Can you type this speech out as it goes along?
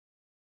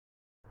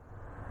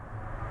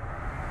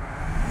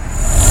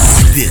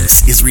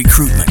This is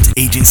Recruitment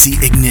Agency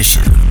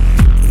Ignition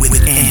with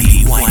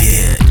Andy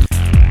Whitehead.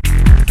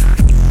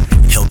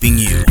 Helping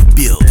you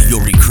build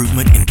your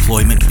recruitment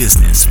employment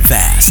business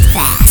fast.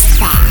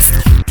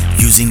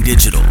 Using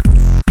digital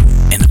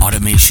and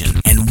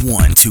automation and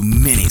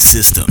one-to-many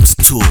systems,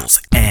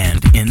 tools, and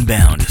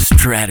inbound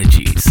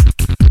strategies.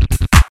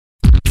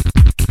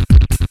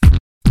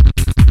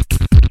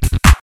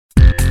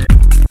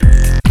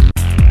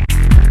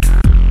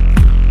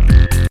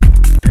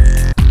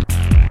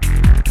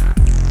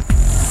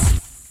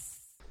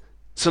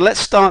 So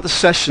let's start the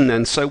session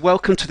then. So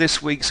welcome to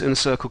this week's Inner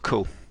Circle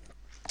call.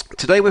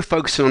 Today we're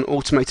focusing on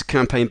automated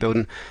campaign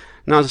building.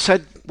 Now, as I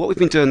said, what we've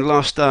been doing the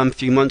last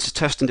few months is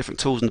testing different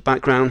tools in the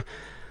background.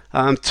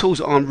 Tools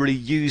that aren't really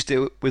used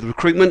with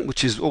recruitment,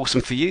 which is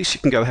awesome for you, so you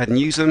can go ahead and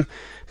use them.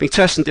 Been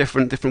testing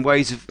different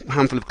ways of a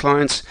handful of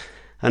clients,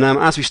 and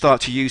as we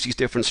start to use these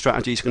different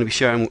strategies, we're going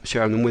to be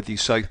sharing them with you.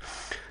 So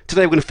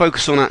today we're going to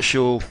focus on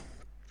actual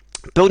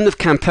building of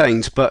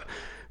campaigns, but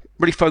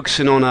really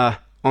focusing on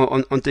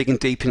digging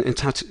deep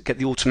into how to get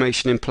the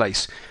automation in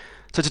place.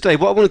 So today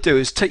what I want to do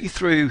is take you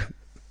through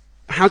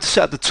how to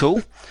set up the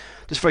tool,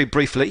 just very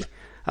briefly,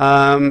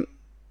 how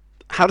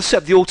to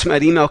set up the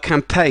automated email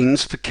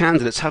campaigns for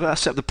candidates, how to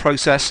set up the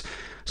process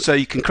so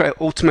you can create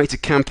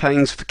automated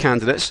campaigns for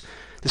candidates,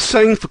 the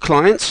same for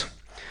clients.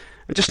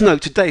 And just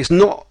note, today we're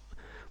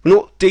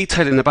not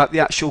detailing about the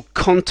actual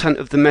content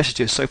of the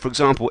messages. So for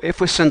example,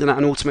 if we're sending out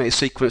an automated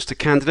sequence to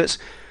candidates,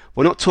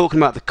 we're not talking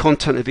about the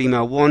content of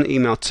email 1,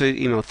 email 2,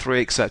 email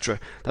 3, etc.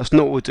 That's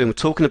not what we're doing. We're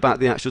talking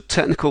about the actual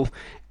technical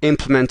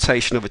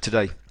implementation of it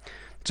today.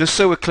 Just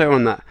so we're clear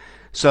on that.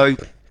 So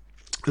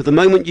at the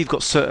moment you've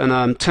got certain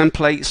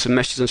templates and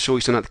messages I'm sure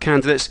you send out to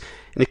candidates,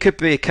 and it could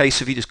be a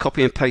case of you just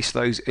copy and paste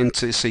those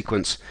into the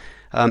sequence.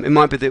 It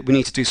might be that we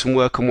need to do some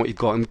work on what you've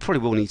got, and we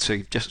probably will need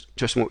to, just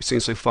on what we've seen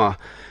so far.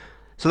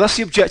 So that's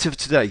the objective of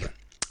today.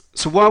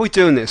 So why are we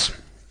doing this?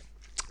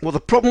 Well,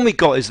 the problem we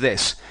got is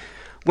this.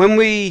 When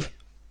we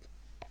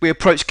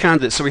approach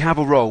candidates, so we have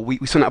a role, we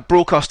send out a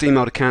broadcast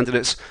email to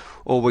candidates,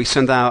 or we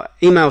send out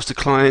emails to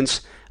clients,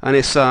 and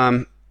it's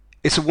a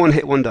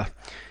one-hit wonder.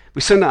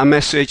 We send out a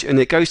message and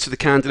it goes to the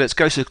candidates,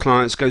 goes to the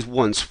clients, goes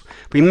once.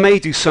 We may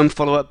do some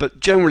follow-up, but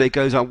generally it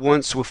goes out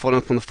once, so we'll follow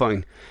up on the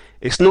phone.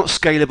 It's not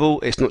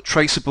scalable, it's not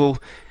traceable,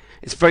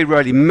 it's very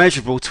rarely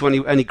measurable to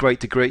any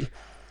great degree.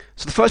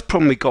 So the first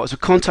problem we got is we're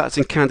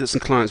contacting candidates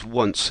and clients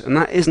once, and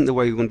that isn't the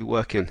way we want to be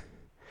working.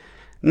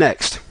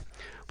 Next,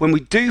 when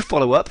we do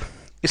follow up,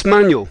 it's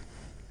manual.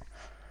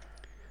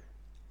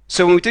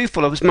 So when we do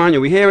follow up, it's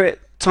manual. We hear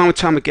it time and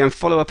time again,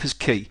 follow up is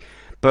key.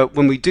 But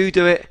when we do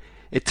it,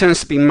 it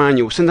tends to be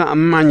manual. Send out a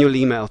manual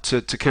email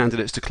to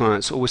candidates, to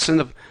clients, or we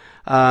send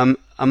a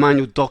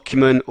manual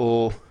document,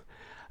 or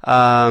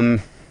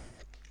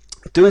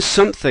doing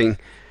something,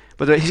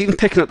 whether he's even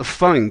picking up the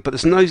phone, but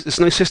there's no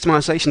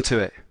systemization to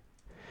it.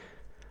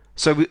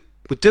 So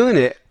we're doing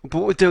it, but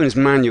what we're doing is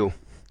manual.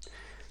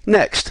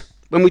 Next,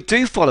 when we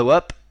do follow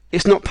up,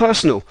 it's not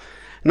personal.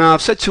 Now,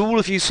 I've said to all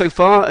of you so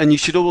far, and you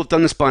should all have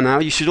done this by now,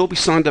 you should all be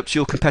signed up to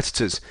your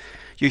competitors.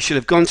 You should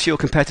have gone to your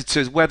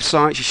competitors'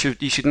 websites,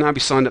 you should now be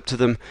signed up to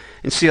them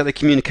and see how they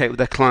communicate with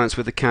their clients,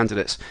 with the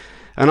candidates.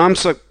 And I'm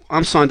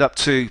signed up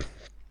to,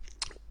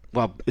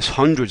 well, it's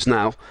hundreds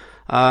now.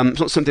 It's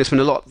not something I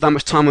spend that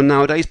much time on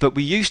nowadays, but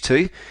we used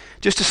to,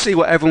 just to see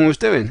what everyone was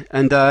doing,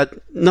 and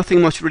nothing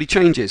much really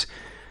changes.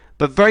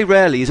 But very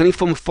rarely is any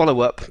form of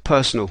follow-up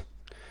personal.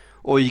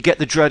 Or you get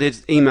the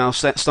dreaded email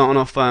starting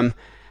off,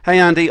 hey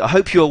Andy, I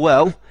hope you're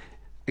well,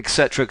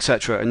 etc.,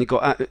 etc., and you've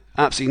got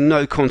absolutely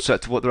no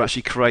concept of what they're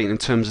actually creating in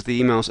terms of the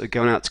emails that are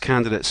going out to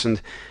candidates and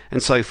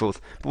so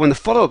forth. But when the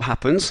follow-up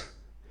happens,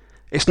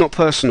 it's not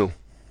personal,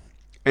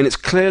 and it's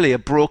clearly a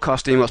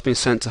broadcast email that's been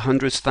sent to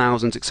hundreds,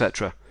 thousands,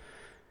 etc.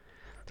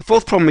 The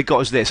fourth problem we got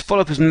is this: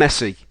 follow-up is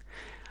messy,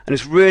 and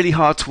it's really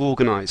hard to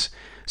organise.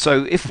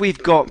 So if we've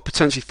got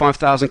potentially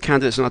 5,000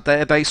 candidates in our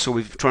database, or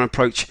we're trying to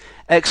approach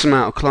X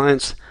amount of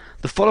clients,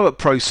 the follow-up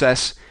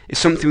process is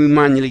something we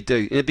manually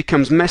do, and it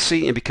becomes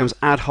messy, it becomes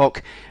ad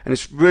hoc, and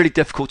it's really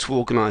difficult to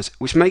organise,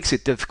 which makes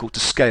it difficult to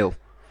scale.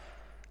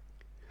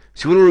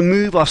 So we want to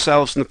remove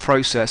ourselves from the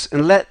process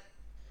and let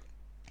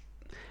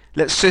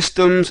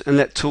systems and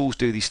let tools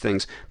do these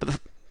things. But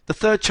the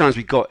third challenge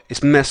we got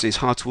is messy, it's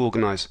hard to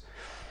organise.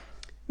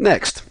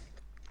 Next,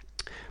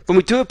 when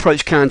we do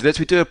approach candidates,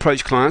 we do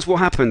approach clients, what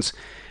happens?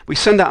 We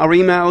send out our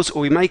emails, or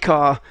we make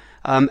our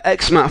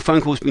X amount of phone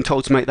calls we've been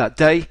told to make that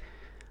day,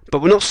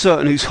 but we're not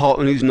certain who's hot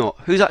and who's not,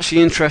 who's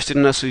actually interested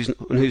in us and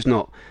who's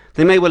not.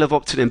 They may well have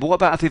opted in, but what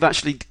about if they've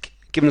actually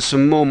given us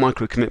some more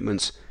micro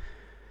commitments?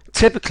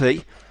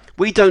 Typically,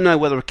 we don't know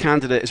whether a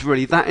candidate is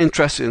really that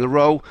interested in the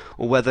role,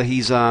 or whether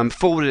he's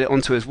forwarded it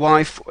onto his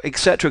wife,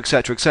 etc.,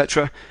 etc.,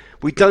 etc.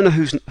 We don't know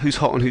who's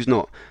hot and who's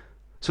not.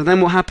 So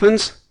then what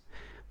happens?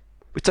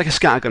 We take a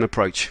scattergun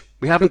approach.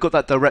 We haven't got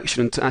that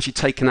direction to actually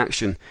take an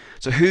action.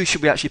 So who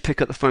should we actually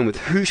pick up the phone with?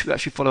 Who should we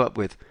actually follow up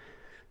with?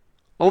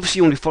 Obviously,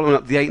 you want to be following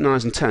up the 8,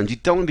 9s and 10s. You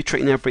don't want to be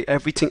treating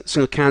every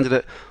single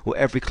candidate or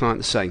every client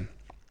the same.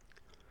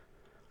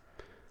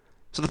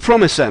 So the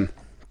promise then.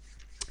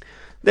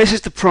 This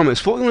is the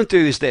promise. What we want to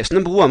do is this.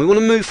 Number one, we want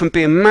to move from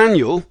being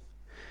manual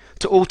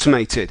to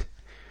automated.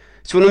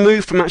 So we want to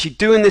move from actually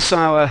doing this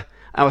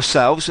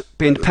ourselves,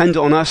 being dependent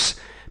on us,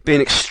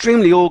 being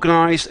extremely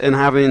organized and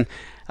having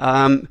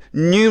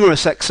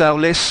numerous Excel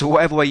lists or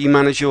whatever way you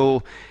manage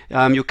your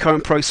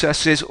current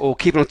processes, or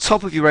keeping on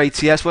top of your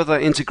ATS, whether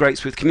that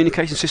integrates with the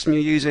communication system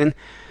you're using.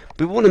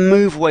 We want to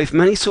move away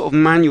from any sort of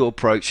manual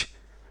approach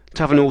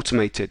to having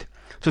automated.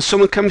 So if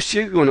someone comes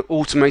to you, we want to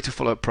automate a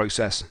follow-up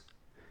process.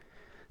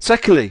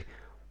 Secondly,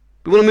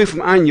 we want to move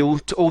from annual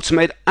to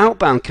automate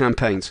outbound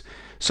campaigns.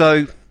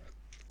 So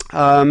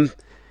I'm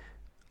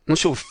not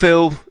sure if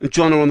Phil and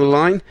John are on the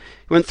line.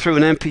 He went through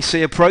an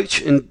MPC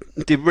approach and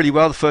did really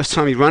well the first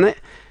time he ran it.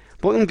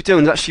 What we're going to be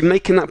doing is actually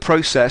making that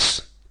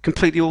process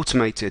completely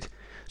automated.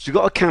 So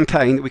we've got a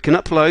campaign that we can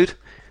upload,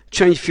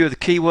 change a few of the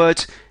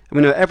keywords, and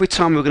we know every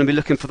time we're going to be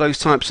looking for those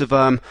types of,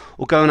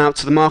 or going out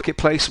to the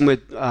marketplace and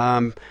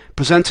we're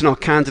presenting our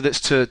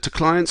candidates to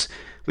clients,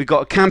 we've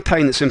got a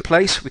campaign that's in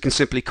place. We can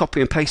simply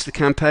copy and paste the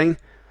campaign,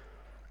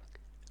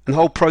 and the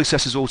whole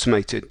process is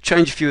automated.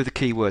 Change a few of the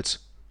keywords.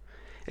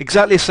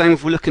 Exactly the same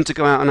if we're looking to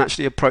go out and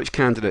actually approach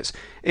candidates.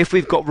 If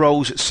we've got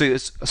roles that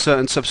suit a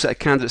certain subset of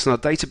candidates in our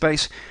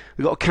database,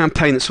 we've got a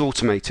campaign that's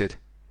automated.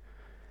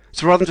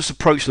 So rather than just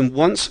approach them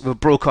once with a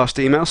broadcast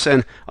email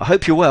saying, I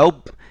hope you're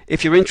well,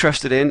 if you're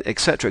interested in,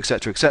 etc.,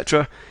 etc.,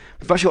 etc.,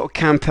 we've actually got a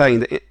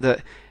campaign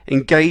that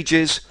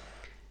engages.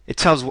 It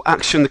tells us what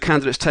action the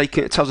candidate's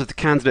taken. It tells us if the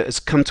candidate has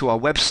come to our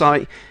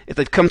website. If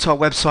they've come to our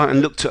website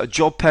and looked at a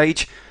job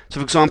page, so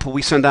for example,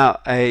 we send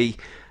out an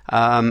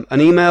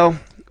email.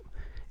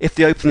 If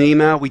they open the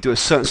email, we do a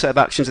certain set of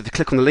actions. If they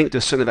click on the link, do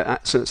a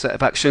certain set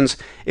of actions.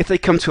 If they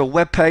come to a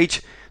web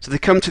page, so they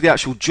come to the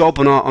actual job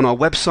on our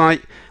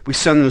website, we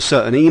send them a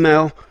certain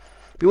email.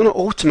 We want to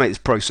automate this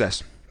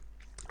process.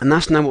 And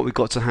that's now what we've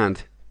got to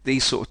hand,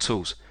 these sort of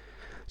tools.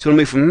 So we'll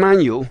move from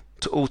manual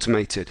to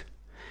automated,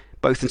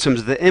 both in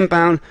terms of the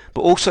inbound,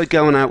 but also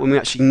going out when we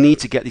actually need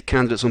to get the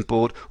candidates on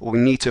board or we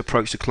need to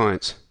approach the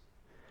clients.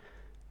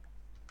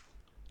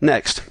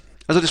 Next,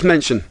 as I just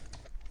mentioned,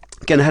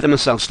 getting ahead of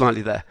myself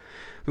slightly there,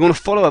 we want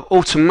to follow up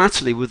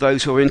automatically with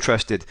those who are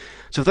interested.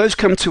 So if those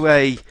come to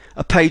a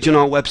page on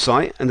our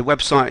website, and the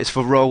website is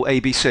for role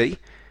ABC,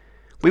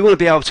 we want to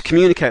be able to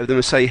communicate with them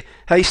and say,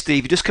 hey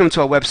Steve, you just come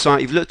to our website,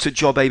 you've looked at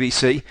job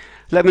ABC,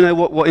 let me know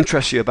what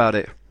interests you about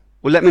it.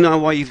 Or let me know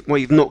why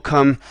you've not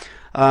come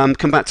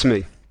back to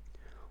me.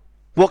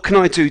 What can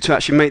I do to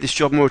actually make this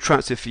job more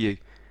attractive for you?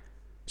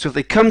 So if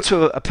they come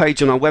to a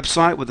page on our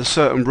website with a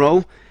certain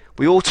role,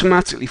 we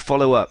automatically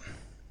follow up.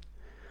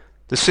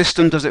 The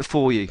system does it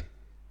for you.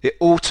 It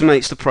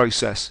automates the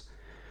process.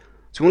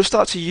 So we want to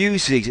start to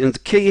use these. And the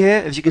key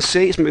here, as you can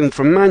see, is moving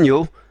from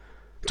manual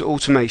to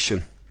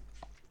automation.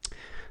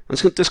 I'm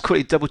just going to just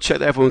quickly double check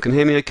that everyone can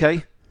hear me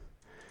okay.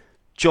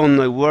 John,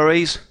 no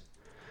worries.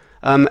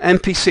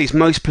 NPC's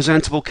most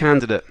presentable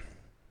candidate.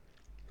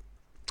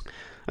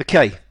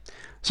 Okay,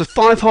 so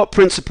 5 hot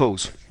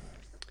principles.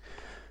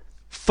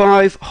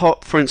 5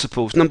 hot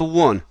principles. Number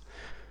 1,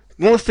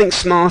 we want to think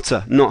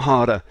smarter, not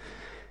harder.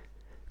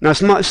 Now,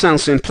 this might sound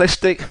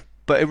simplistic,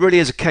 but it really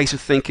is a case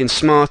of thinking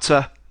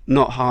smarter,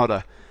 not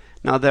harder.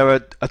 Now, there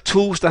are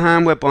tools to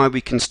hand whereby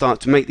we can start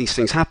to make these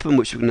things happen,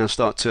 which we can now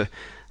start to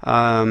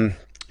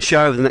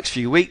share over the next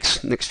few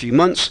weeks, next few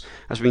months,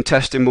 as we've been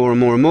testing more and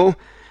more and more.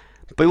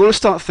 But we want to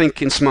start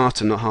thinking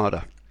smarter, not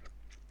harder.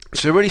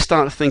 So really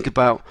start to think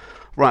about,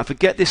 right, if I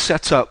get this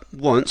set up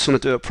once and I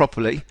do it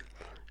properly,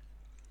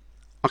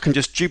 I can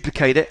just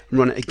duplicate it and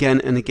run it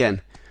again and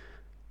again.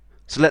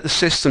 So let the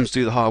systems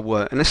do the hard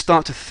work, and let's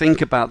start to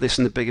think about this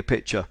in the bigger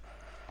picture.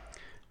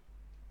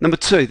 Number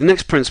 2, the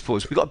next principle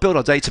is we've got to build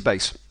our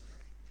database.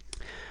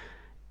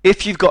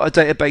 If you've got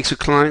a database of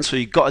clients or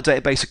you've got a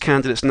database of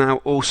candidates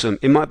now, awesome.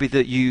 It might be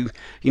that you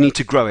need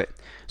to grow it.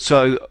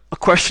 So a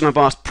question I've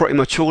asked pretty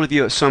much all of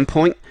you at some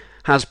point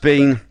has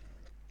been,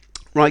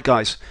 right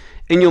guys,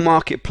 in your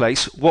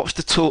marketplace, what's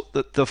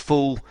the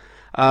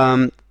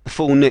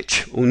full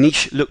niche or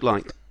niche look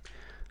like?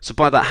 So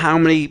by that, how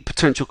many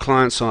potential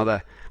clients are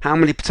there? How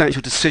many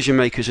potential decision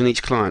makers in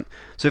each client?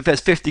 So if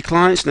there's 50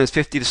 clients and there's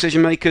 50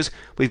 decision makers,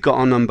 we've got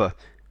our number.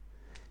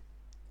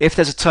 If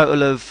there's a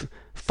total of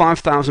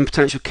 5,000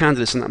 potential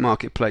candidates in that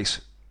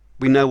marketplace,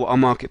 we know what our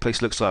marketplace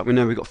looks like. We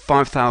know we've got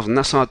 5,000.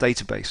 That's our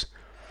database.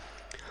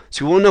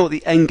 So we want to know what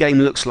the end game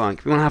looks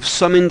like. We want to have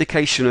some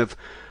indication of,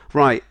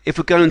 right, if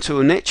we're going into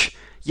a niche,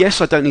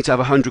 yes, I don't need to have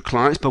 100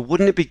 clients, but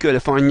wouldn't it be good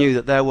if I knew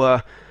that there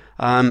were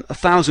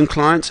 1,000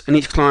 clients and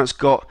each client's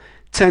got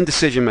 10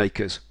 decision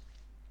makers?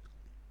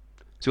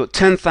 So we've got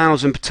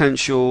 10,000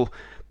 potential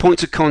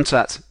points of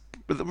contact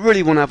that we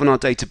really want to have in our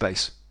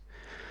database.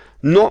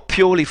 Not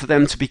purely for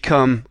them to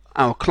become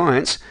our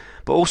clients,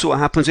 but also what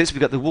happens is we've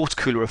got the water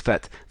cooler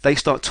effect. They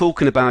start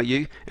talking about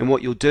you and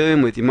what you're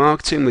doing with your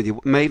marketing, with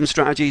your Maven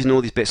strategies and all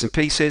these bits and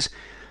pieces.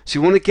 So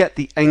you want to get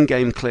the end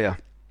game clear.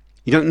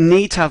 You don't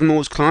need to have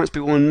more clients,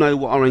 but we want to know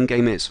what our end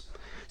game is.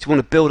 So we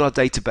want to build our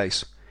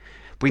database.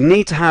 We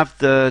need to have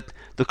the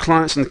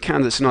clients and the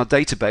candidates in our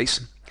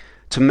database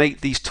to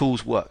make these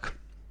tools work.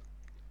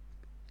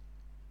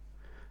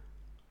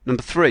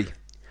 Number 3, you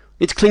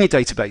need to clean your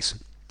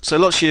database. So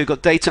lots of you have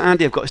got data.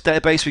 Andy, I've got this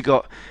database. We've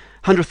got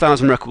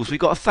 100,000 records. We've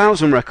got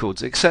 1,000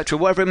 records, etc.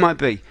 Whatever it might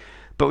be.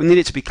 But we need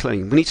it to be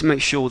clean. We need to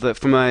make sure that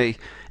from a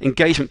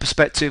engagement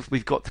perspective,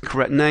 we've got the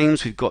correct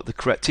names, we've got the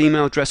correct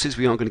email addresses.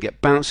 We aren't going to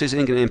get bounces. It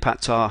ain't going to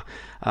impact our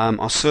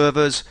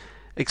servers,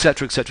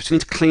 etc., etc. So we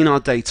need to clean our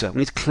data. We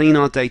need to clean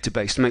our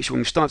database to make sure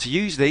when we start to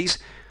use these,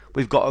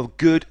 we've got a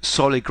good,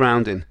 solid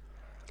grounding.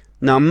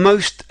 Now,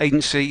 most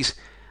agencies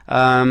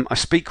I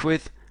speak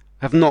with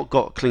have not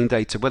got clean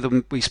data.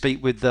 Whether we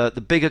speak with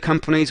the bigger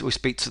companies or we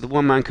speak to the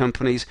one-man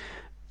companies,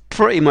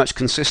 pretty much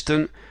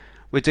consistent.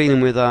 We're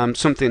dealing with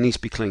something that needs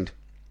to be cleaned.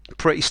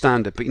 Pretty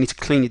standard, but you need to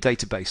clean your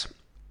database.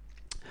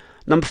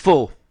 Number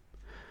 4,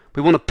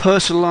 we want to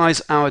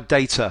personalize our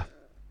data.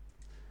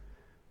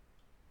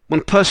 We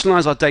want to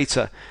personalize our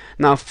data.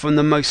 Now, from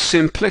the most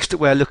simplistic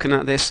way of looking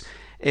at this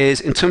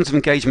is in terms of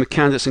engagement with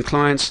candidates and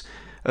clients,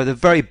 at the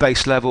very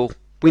base level,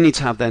 we need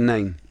to have their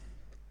name.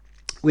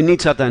 We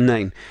need to have their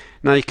name.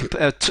 Now, you can,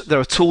 there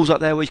are tools out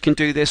there where you can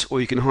do this, or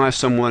you can hire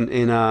someone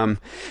in off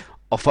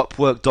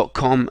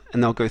Upwork.com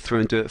and they'll go through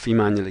and do it for you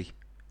manually.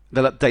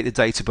 They'll update the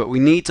data, but we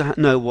need to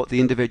know what the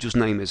individual's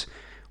name is.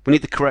 We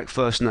need the correct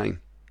first name.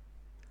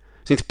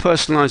 So we need to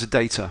personalize the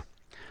data.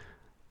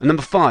 And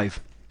number 5,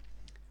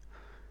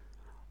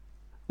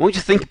 I want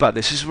you to think about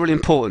this. This is really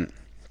important.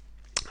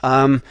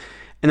 In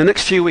the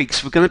next few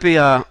weeks, we're going to be,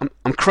 I'm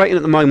creating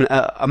at the moment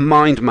a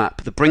mind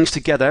map that brings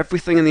together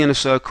everything in the inner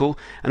circle,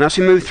 and as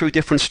we move through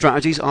different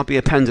strategies, I'll be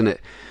appending it.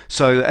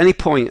 So at any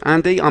point,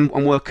 Andy, I'm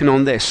working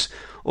on this,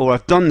 or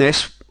I've done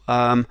this,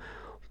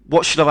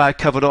 what should I have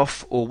covered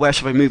off, or where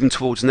should I be moving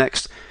towards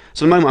next?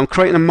 So at the moment, I'm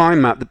creating a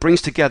mind map that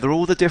brings together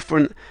all the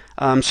different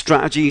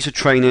strategies or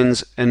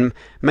trainings and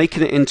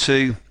making it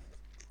into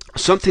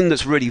something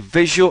that's really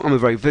visual. I'm a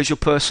very visual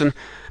person,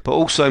 but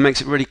also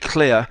makes it really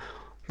clear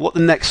what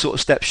the next sort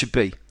of step should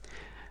be.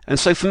 And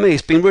so for me,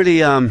 it's been really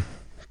a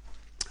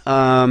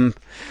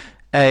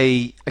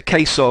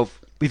case of,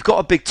 we've got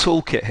a big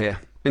toolkit here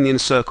in the inner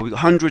circle. We've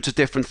got hundreds of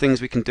different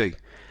things we can do.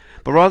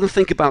 But rather than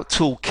think about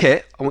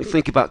toolkit, I want you to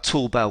think about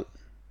tool belt.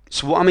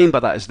 So what I mean by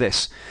that is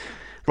this.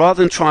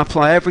 Rather than try and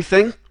apply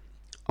everything,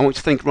 I want you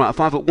to think, right, if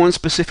I've got one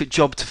specific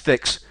job to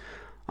fix,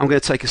 I'm going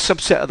to take a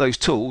subset of those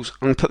tools,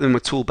 I'm going to put them in my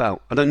tool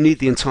belt. I don't need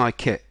the entire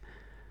kit.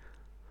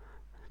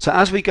 So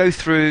as we go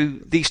through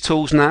these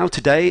tools now,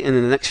 today, and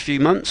in the next few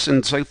months,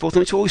 and so forth, I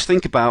want you to always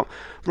think about,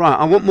 right,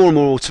 I want more and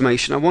more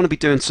automation. I want to be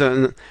doing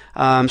certain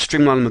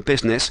streamlining my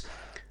business,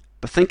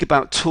 but think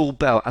about tool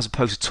belt as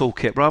opposed to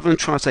toolkit. Rather than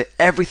trying to say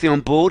everything on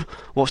board,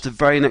 what's the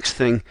very next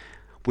thing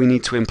we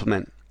need to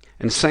implement?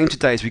 And the same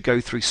today as we go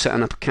through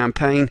setting up a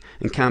campaign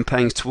and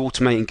campaigns to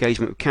automate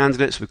engagement with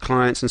candidates, with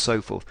clients, and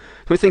so forth.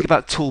 So we think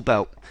about tool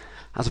belt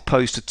as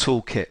opposed to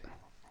toolkit.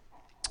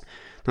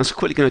 Now, so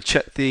quickly going to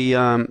check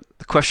the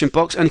question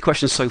box. Any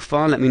questions so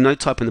far? Let me know.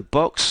 Type in the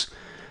box.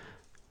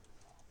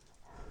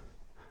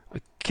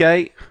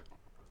 Okay.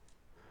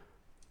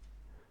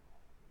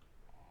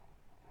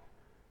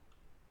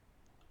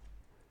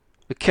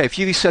 Okay, if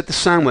you said the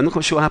sound went, I'm not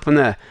quite sure what happened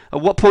there.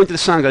 At what point did the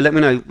sound go? Let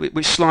me know.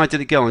 Which slide did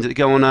it go on? Did it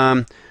go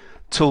on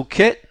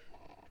toolkit?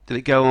 Did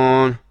it go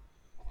on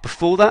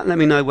before that? Let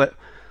me know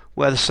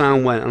where the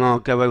sound went, and I'll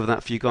go over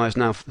that for you guys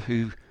now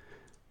who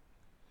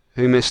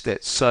missed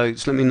it. So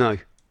just let me know.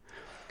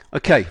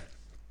 Okay,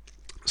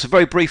 so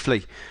very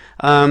briefly,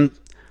 what I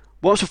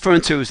was referring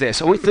to is this.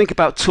 I want you to think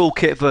about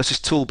toolkit versus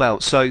tool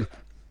belt. So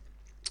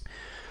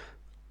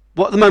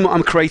what at the moment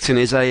I'm creating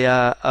is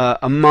a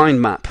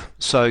mind map.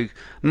 So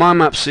mind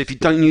maps, if you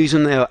don't use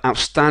them, they are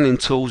outstanding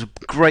tools, a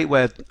great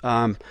way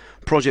of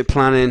project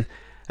planning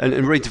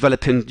and really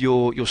developing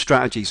your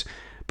strategies.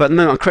 But at the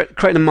moment I'm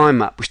creating a mind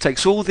map which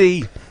takes all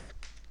the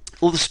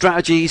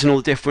strategies and all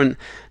the different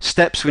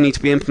steps we need to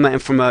be implementing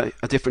from a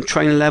different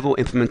training level,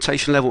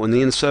 implementation level in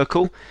the inner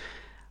circle.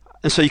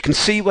 And so you can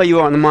see where you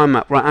are on the mind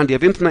map. Right, Andy,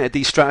 I've implemented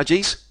these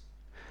strategies.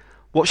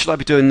 What should I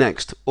be doing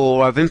next?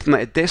 Or I've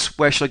implemented this,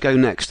 where should I go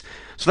next?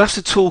 So that's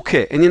the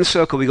toolkit. In the inner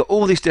circle, we've got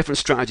all these different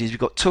strategies. We've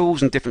got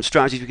tools and different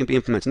strategies we can be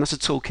implementing. That's a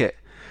toolkit.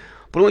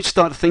 But what you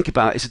start to think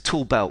about is a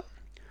tool belt.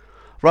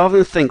 Rather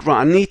than think,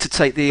 right, I need to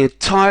take the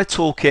entire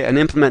toolkit and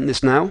implement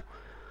this now,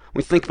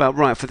 we think about,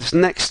 right, for this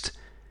next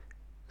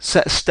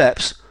set of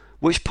steps,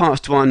 which parts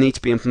do I need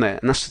to be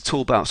implemented? And that's the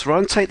tool belt. So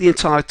rather than take the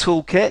entire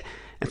toolkit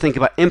and think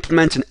about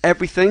implementing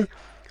everything,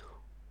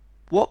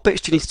 what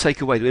bits do you need to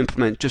take away to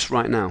implement just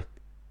right now?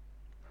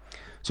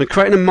 So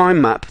creating a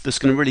mind map that's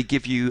going to really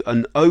give you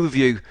an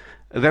overview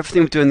of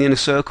everything we do in the inner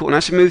circle. And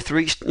as we move through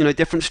each,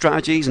 different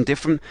strategies and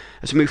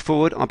as we move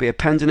forward, I'll be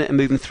appending it and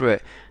moving through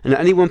it. And at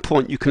any one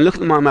point, you can look at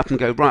the mind map and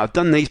go, right, I've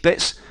done these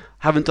bits,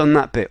 haven't done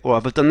that bit, or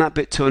I've done that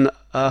bit to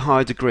a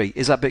higher degree.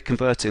 Is that bit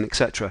converting,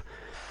 etc.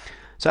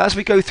 So as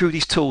we go through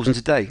these tools, and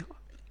today,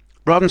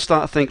 rather than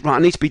start to think, right, I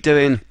need to be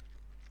doing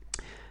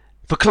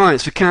for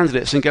clients, for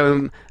candidates, and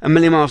going a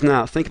million miles an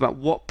hour, think about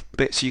what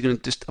bits you're going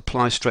to just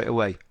apply straight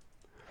away.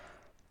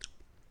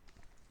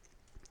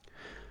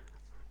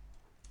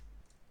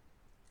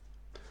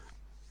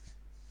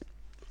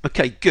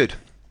 Okay, good.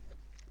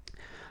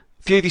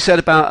 A few of you said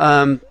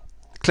about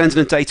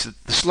cleansing the data.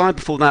 The slide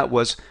before that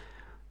was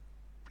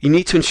you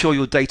need to ensure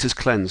your data is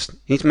cleansed.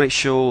 You need to make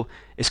sure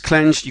it's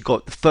cleansed. You've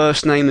got the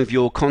first name of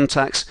your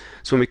contacts.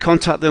 So when we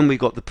contact them, we've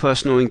got the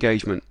personal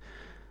engagement.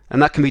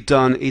 And that can be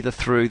done either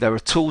through, there are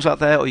tools out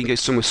there, or you can go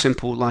somewhere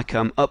simple like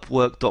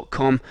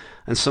upwork.com,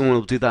 and someone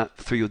will do that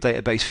through your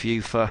database for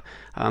you for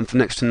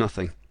next to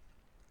nothing.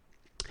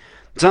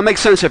 Does that make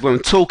sense, everyone?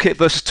 Toolkit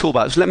versus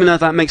toolbar. Just let me know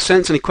if that makes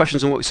sense. Any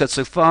questions on what we said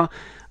so far?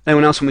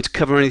 Anyone else want me to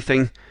cover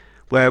anything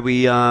where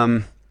we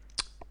may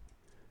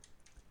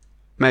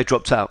have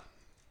dropped out?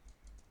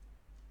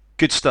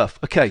 Good stuff.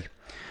 Okay.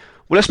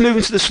 Well, let's move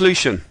into the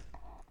solution.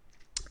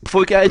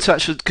 Before we get into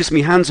actually, because it's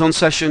my hands-on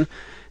session,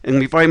 and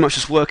we're very much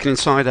just working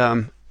inside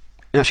and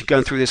actually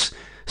going through this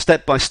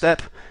step by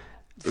step.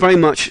 Very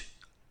much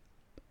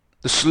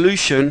the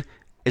solution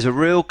is a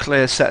real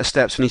clear set of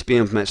steps that need to be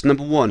implemented.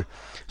 Number one,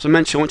 as I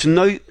mentioned, I want to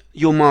know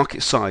your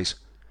market size.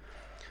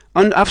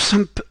 And have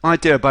some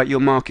idea about your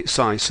market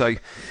size. So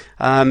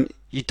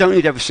you don't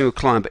need every single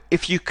client, but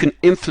if you can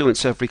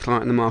influence every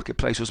client in the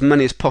marketplace, or as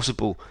many as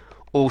possible,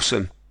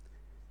 awesome.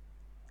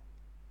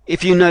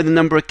 If you know the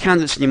number of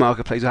candidates in your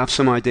marketplace, have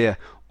some idea,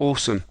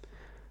 awesome.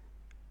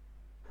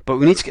 But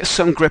we need to get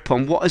some grip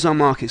on what is our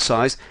market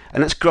size,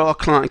 and let's grow our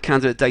client and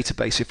candidate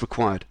database if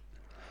required.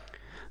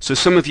 So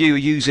some of you are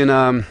using,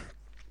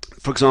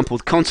 for example,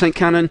 the Content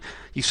Cannon.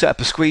 You've set up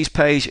a squeeze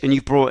page and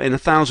you've brought in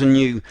 1,000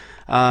 new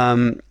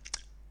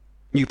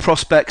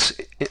prospects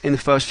in the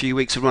first few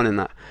weeks of running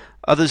that.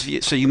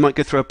 Others, so you might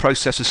go through a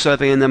process of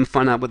surveying them,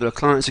 find out whether they're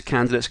clients or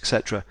candidates,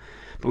 etc.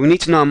 But we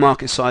need to know our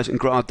market size and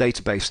grow our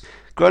database.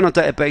 Growing our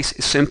database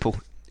is simple.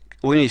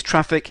 All we need is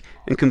traffic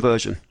and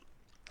conversion.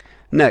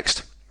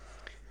 Next,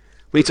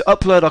 we need to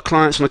upload our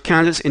clients and our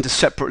candidates into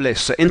separate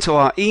lists. So into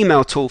our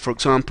email tool, for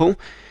example,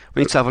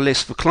 we need to have a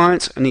list for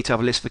clients and need to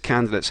have a list for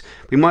candidates.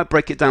 We might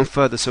break it down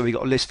further, so we've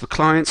got a list for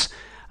clients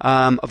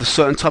of a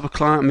certain type of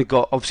client, and we've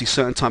got obviously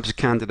certain types of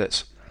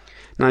candidates.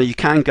 Now you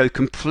can go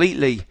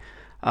completely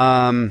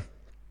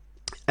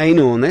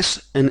anal on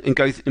this and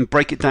go and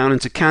break it down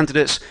into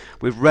candidates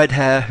with red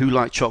hair who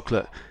like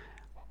chocolate.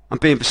 I'm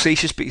being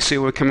facetious, but you see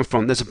where we're coming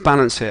from. There's a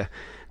balance here.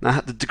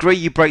 Now, the degree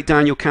you break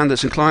down your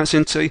candidates and clients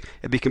into,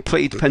 it'll be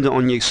completely dependent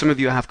on you. Some of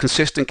you have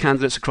consistent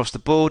candidates across the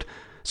board.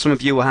 Some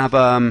of you will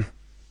have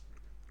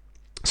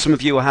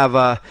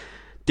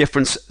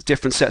different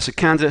sets of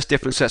candidates,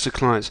 different sets of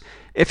clients.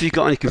 If you've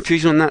got any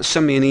confusion on that,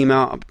 send me an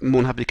email. I'm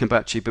more than happy to come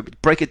back to you.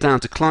 But break it down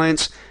to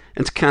clients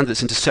and to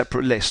candidates into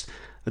separate lists.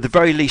 At the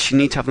very least, you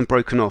need to have them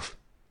broken off.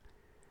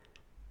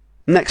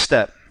 Next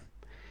step,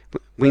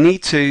 we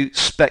need to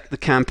spec the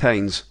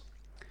campaigns.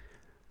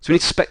 So we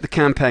need to spec the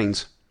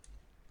campaigns.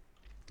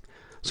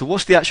 So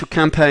what's the actual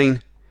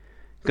campaign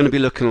going to be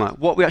looking like?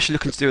 What are we actually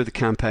looking to do with the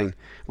campaign?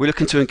 We're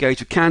looking to engage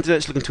with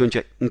candidates, looking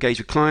to engage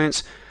with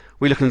clients.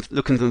 We're looking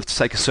for them to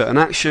take a certain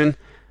action.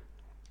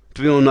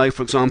 Do we want to know,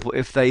 for example,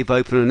 if they've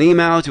opened an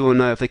email? Do we want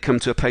to know if they come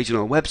to a page on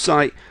our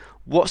website?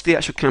 What's the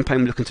actual campaign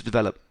we're looking to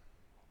develop?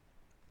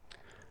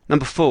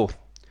 Number 4,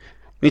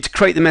 we need to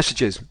create the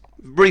messages.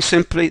 Really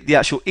simply, the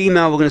actual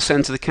email we're going to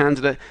send to the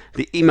candidate,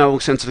 the email we'll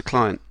send to the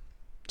client.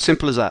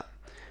 Simple as that.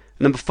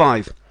 Number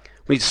 5,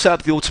 we need to set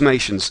up the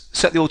automations.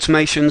 Set the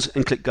automations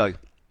and click go.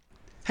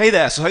 Hey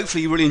there, so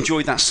hopefully you really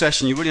enjoyed that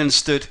session. You really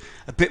understood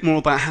a bit more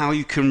about how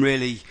you can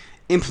really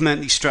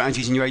implement these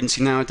strategies in your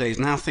agency nowadays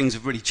and how things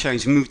have really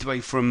changed. We moved away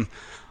from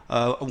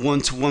a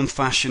one-to-one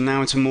fashion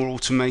now into more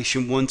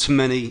automation,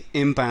 one-to-many,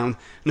 inbound,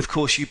 and of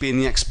course you being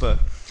the expert.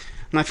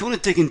 Now if you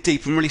want to dig in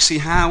deep and really see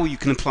how you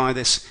can apply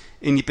this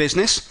in your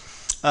business,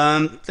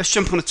 let's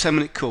jump on a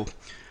 10-minute call.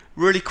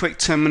 Really quick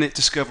 10-minute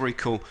discovery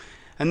call.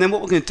 And then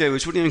what we're going to do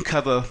is really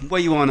uncover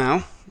where you are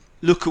now,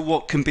 look at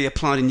what can be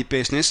applied in your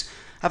business,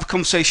 have a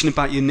conversation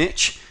about your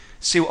niche,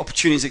 see what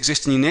opportunities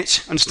exist in your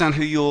niche, understand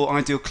who your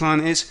ideal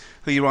client is,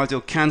 who your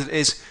ideal candidate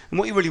is, and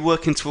what you're really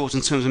working towards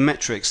in terms of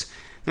metrics.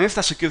 Now if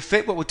that's a good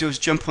fit, what we'll do is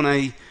jump on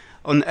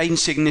an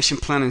agency ignition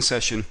planning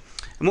session.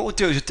 And what we'll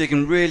do is we're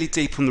digging really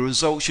deep on the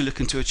results you're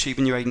looking to achieve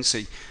in your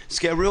agency.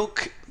 Just get a real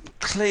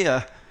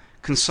clear,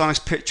 concise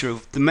picture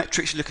of the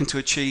metrics you're looking to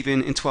achieve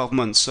in 12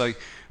 months. So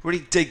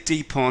really dig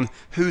deep on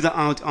who the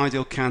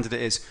ideal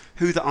candidate is,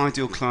 who the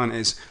ideal client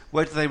is,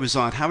 where do they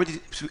reside, how do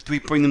we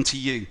bring them to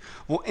you,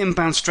 what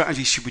inbound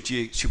strategies should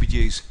we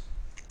use.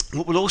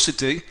 What we'll also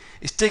do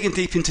is digging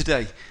deep in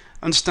today,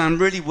 understand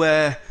really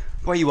where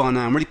you are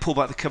now, and really pull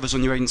back the covers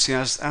on your agency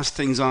as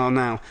things are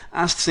now,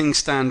 as things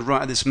stand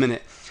right at this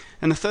minute.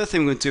 And the third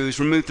thing we're going to do is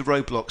remove the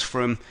roadblocks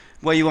from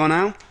where you are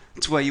now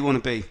to where you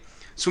want to be.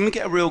 So when we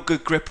get a real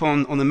good grip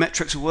on the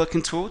metrics we're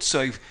working towards,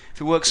 so if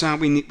it works out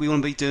we want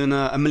to be doing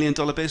a $1 million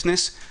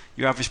business,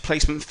 your average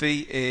placement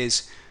fee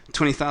is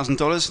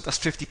 $20,000, that's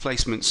 50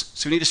 placements.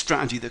 So we need a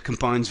strategy that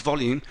combines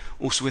volume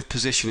also with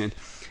positioning.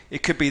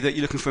 It could be that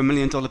you're looking for a $1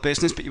 million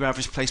business, but your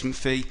average placement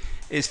fee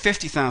is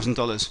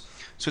 $50,000.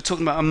 So we're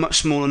talking about a much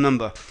smaller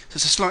number. So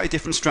it's a slightly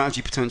different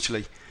strategy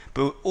potentially,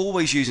 but we're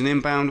always using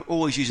inbound,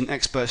 always using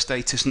expert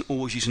status, and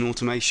always using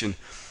automation.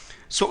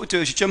 So what we do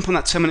is you jump on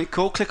that 10-minute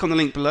call, click on the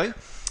link below.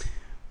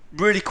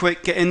 Really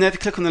quick, get in there. If you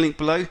click on the link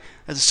below,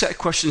 there's a set of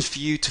questions for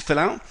you to fill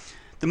out.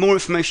 The more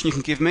information you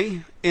can give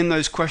me in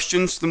those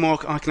questions, the more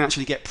I can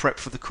actually get prepped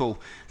for the call.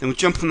 Then we'll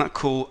jump on that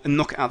call and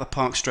knock it out of the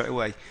park straight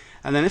away.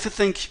 And then if I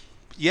think,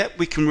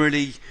 we can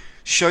really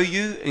show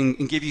you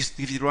and give you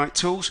the right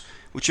tools,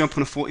 we'll jump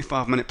on a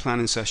 45-minute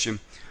planning session.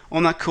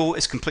 On that call,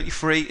 it's completely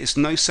free. It's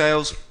no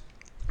sales.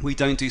 We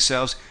don't do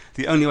sales.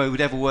 The only way we'd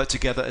ever work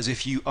together is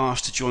if you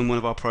asked to join one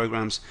of our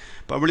programs.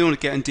 But I really want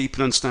to get in deep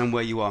and understand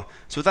where you are.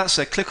 So with that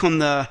said, click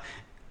on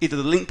either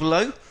the link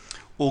below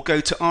or go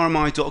to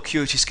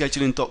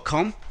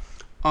rmi.acuityscheduling.com,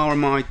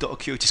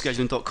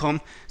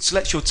 rmi.acuityscheduling.com,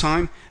 select your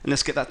time, and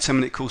let's get that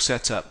 10-minute call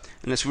set up.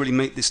 And let's really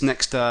make this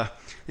next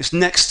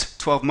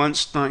 12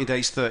 months, 90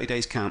 days, 30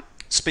 days count.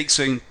 Speak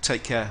soon.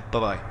 Take care.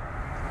 Bye-bye.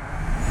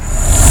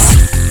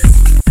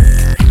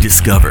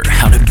 Discover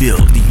how to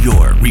build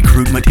your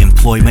recruitment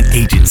employment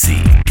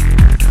agency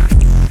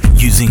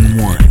using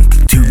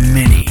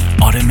one-to-many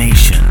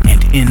automation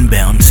and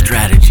inbound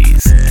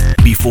strategies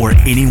before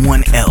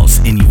anyone else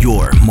in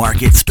your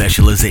market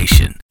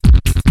specialization.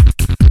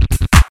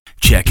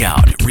 Check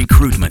out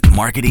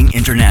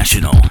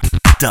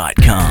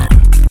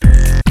recruitmentmarketinginternational.com.